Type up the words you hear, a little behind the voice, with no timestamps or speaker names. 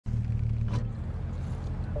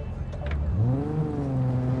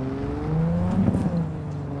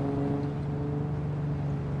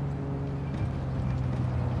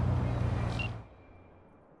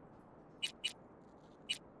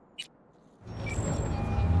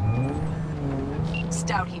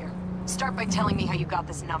out here. Start by telling me how you got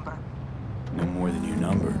this number. No more than your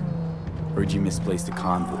number. Heard you misplaced a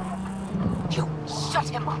convoy. You shut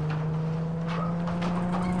him up.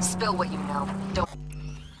 Spill what you know. Don't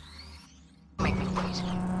make me wait.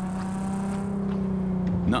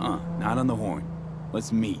 Nuh-uh, not on the horn.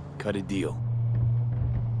 Let's meet, cut a deal.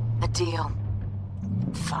 A deal.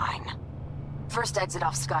 Fine. First exit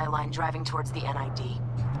off Skyline, driving towards the NID.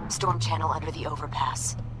 Storm channel under the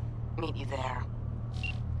overpass. Meet you there.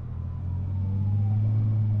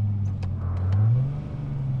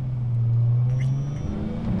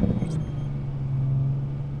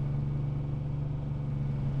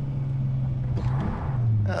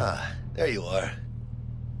 Ah, there you are.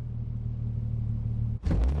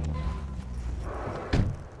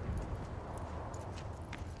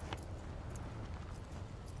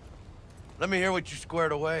 Let me hear what you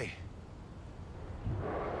squared away.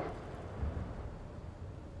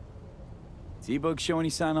 T-Bug show any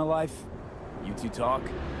sign of life? You two talk?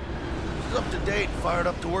 She's up to date, fired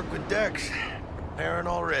up to work with Dex. Preparing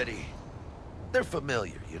already. They're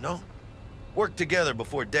familiar, you know? Worked together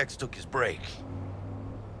before Dex took his break.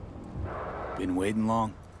 Been waiting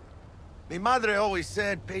long? Mi madre always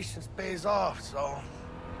said patience pays off, so...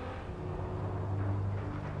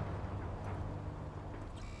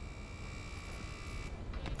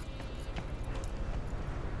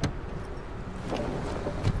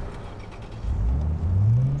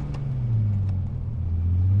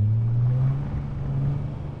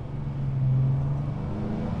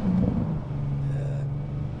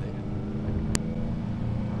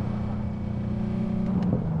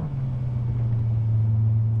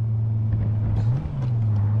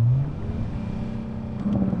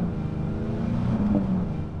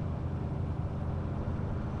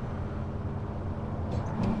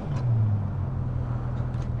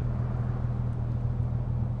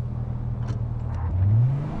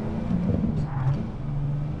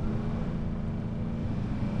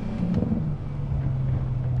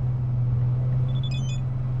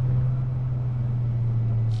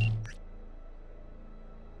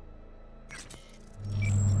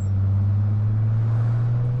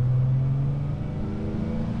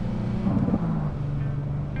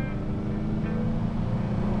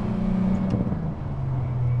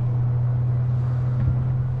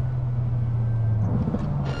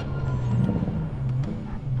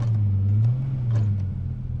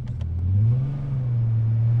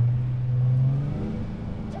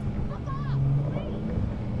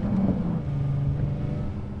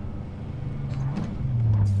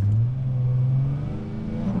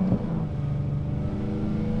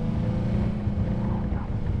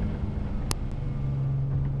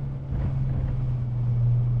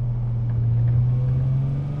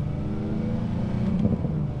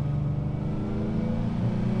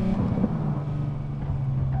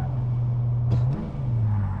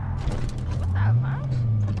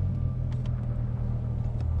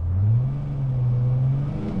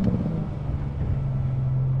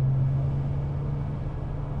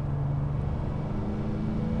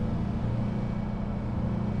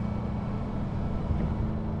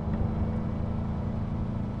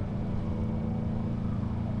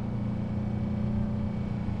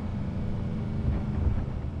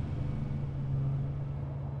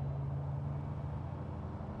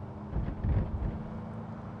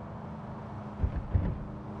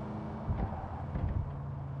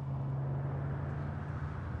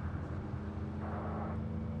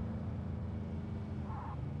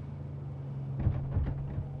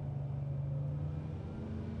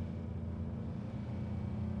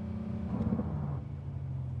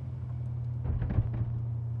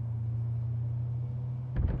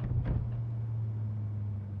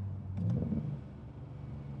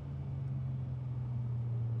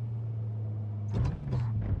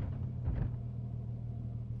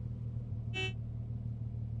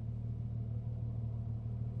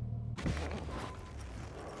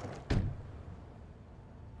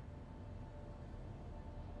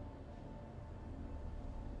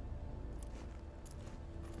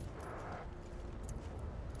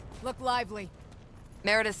 Look lively.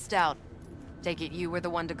 Meredith Stout. Take it you were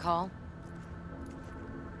the one to call?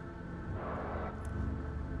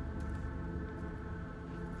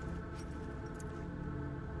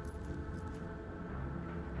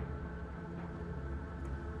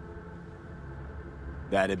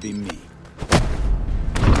 That'd be me.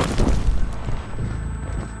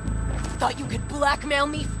 Thought you could blackmail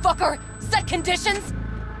me, fucker? Set conditions?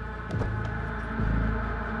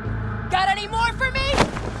 Got any more for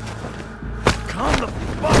me? Calm the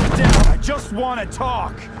fuck down! I just want to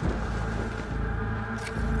talk!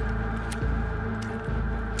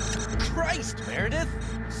 Christ, Meredith!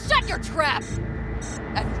 Shut your trap!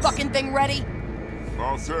 That fucking thing ready?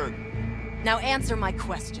 All set. Now answer my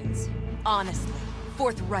questions. Honestly,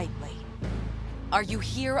 forthrightly. Are you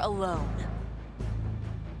here alone?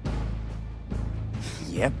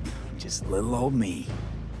 Yep, just little old me.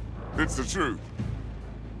 It's the truth.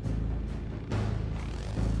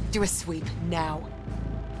 Do a sweep, now.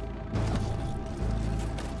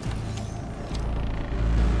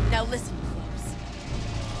 Now listen, folks.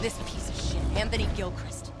 This piece of shit, Anthony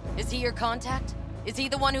Gilchrist. Is he your contact? Is he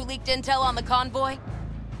the one who leaked intel on the convoy?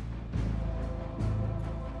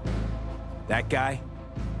 That guy?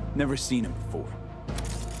 Never seen him before.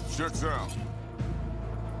 Shut down.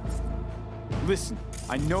 Listen,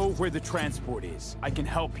 I know where the transport is. I can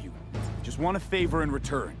help you. Just want a favor in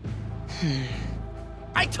return.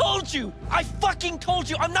 I told you! I fucking told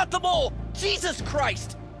you! I'm not the mole! Jesus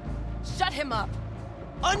Christ! Shut him up!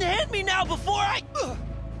 Unhand me now before I... Ugh.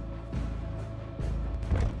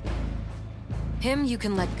 Him you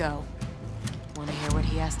can let go. Wanna hear what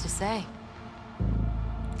he has to say?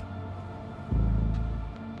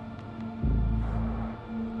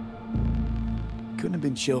 Couldn't have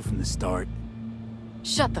been chill from the start.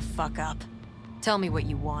 Shut the fuck up. Tell me what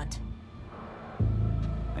you want.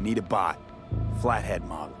 I need a bot. Flathead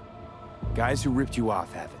model. Guys who ripped you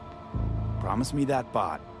off have it. Promise me that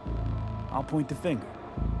bot. I'll point the finger.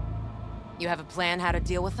 You have a plan how to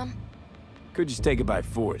deal with them? Could just take it by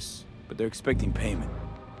force, but they're expecting payment.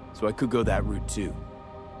 So I could go that route too.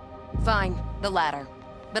 Fine, the latter.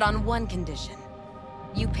 But on one condition.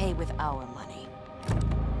 You pay with our money.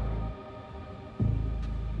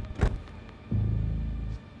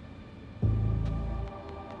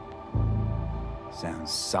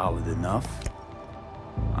 Sounds solid enough.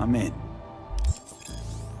 I'm in.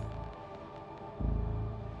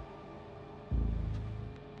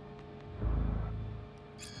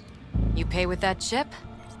 You pay with that chip,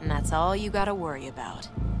 and that's all you gotta worry about.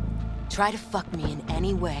 Try to fuck me in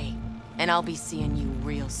any way, and I'll be seeing you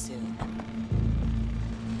real soon.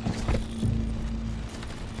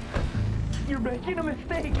 You're making a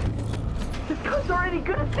mistake! This cunt's already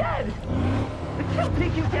good as dead! She'll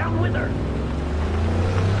take you down with her!